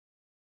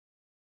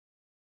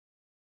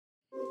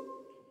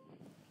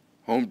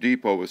Home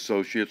Depot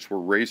associates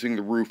were raising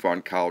the roof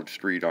on College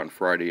Street on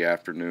Friday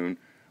afternoon,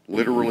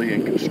 literally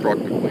and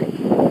constructively,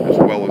 as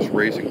well as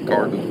raising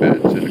garden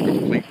beds in a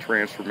complete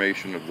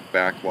transformation of the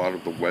backlot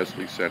of the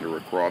Wesley Center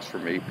across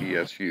from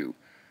APSU,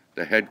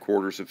 the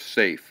headquarters of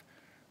SAFE,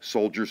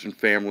 Soldiers and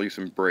Families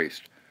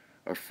Embraced,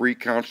 a free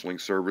counseling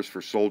service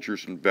for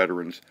soldiers and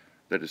veterans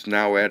that is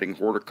now adding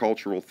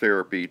horticultural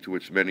therapy to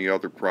its many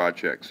other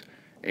projects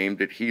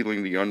aimed at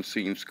healing the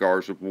unseen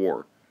scars of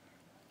war.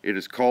 It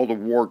is called a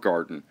war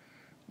garden,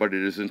 but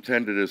it is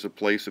intended as a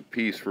place of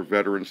peace for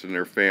veterans and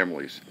their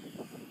families.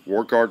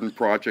 War Garden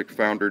Project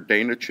founder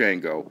Dana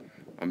Chango,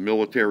 a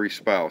military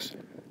spouse,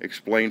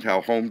 explained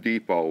how Home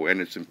Depot and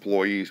its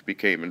employees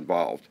became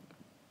involved.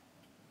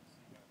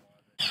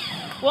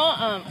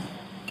 Well,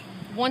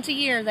 once a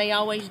year they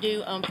always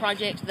do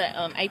projects that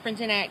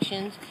Aprons in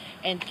Actions,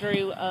 and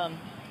through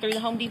the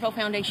Home Depot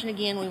Foundation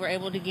again, we were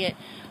able to get,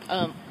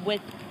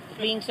 with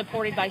being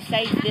supported by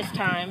SAFE this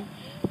time,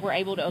 we're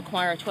able to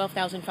acquire a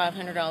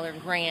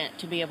 $12,500 grant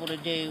to be able to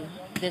do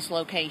this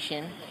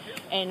location.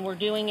 And we're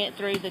doing it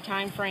through the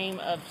time frame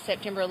of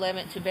September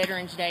 11th to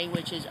Veterans Day,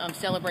 which is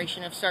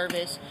celebration of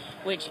service,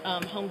 which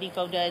Home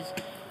Depot does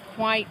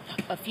quite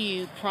a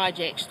few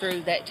projects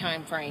through that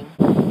time frame.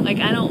 Like,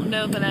 I don't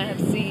know that I have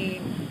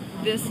seen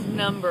this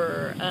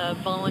number of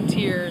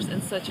volunteers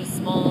in such a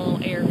small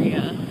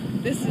area.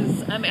 This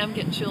is, I'm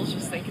getting chills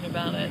just thinking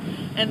about it.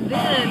 And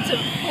then to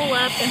pull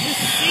up and to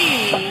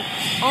see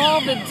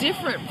all the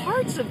different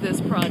parts of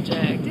this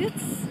project,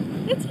 it's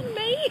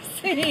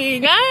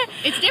amazing.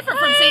 It's different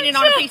from seeing it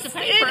on a piece of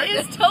paper.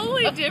 It is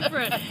totally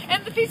different.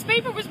 And the piece of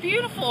paper was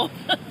beautiful.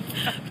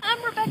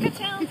 I'm Rebecca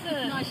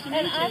Townsend. Nice to meet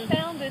and you. I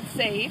founded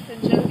SAFE,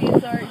 and Jody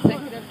is our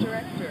executive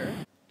director.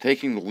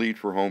 Taking the lead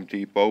for Home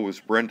Depot was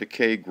Brenda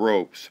K.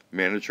 Gropes,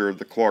 manager of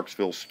the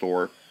Clarksville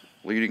store,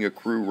 leading a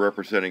crew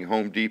representing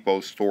Home Depot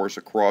stores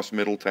across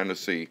Middle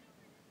Tennessee.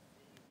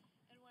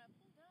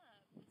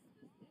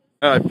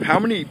 How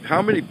many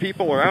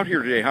people are out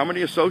here today? How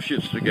many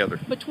associates together?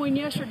 Between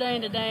yesterday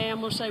and today, I'm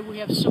going to say we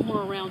have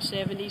somewhere around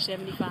 70,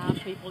 75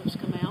 people that's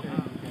come out.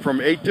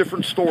 From 8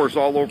 different stores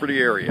all over the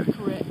area.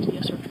 Correct,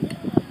 yes sir.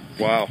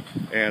 Wow.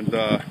 And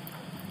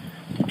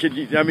can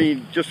you, I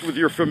mean, just with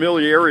your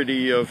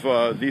familiarity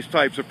of these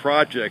types of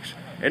projects,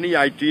 any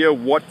idea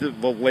what the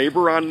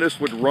labor on this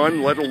would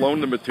run, let alone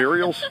the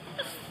materials?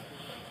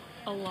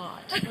 A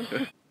lot.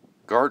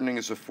 Gardening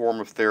as a form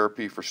of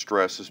therapy for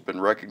stress has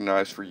been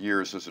recognized for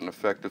years as an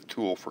effective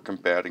tool for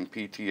combating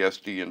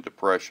PTSD and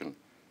depression.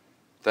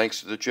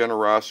 Thanks to the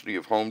generosity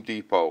of Home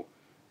Depot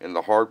and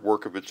the hard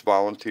work of its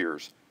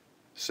volunteers,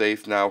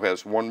 SAFE now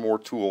has one more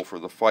tool for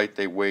the fight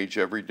they wage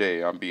every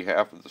day on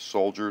behalf of the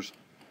soldiers,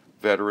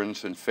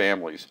 veterans, and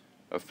families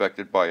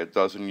affected by a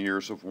dozen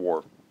years of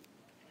war.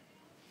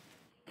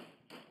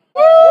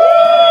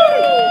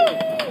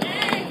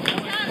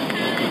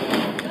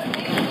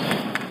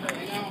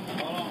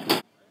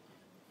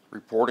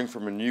 Reporting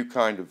from a new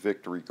kind of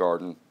victory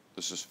garden,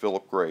 this is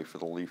Philip Gray for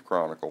the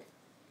Leaf-Chronicle.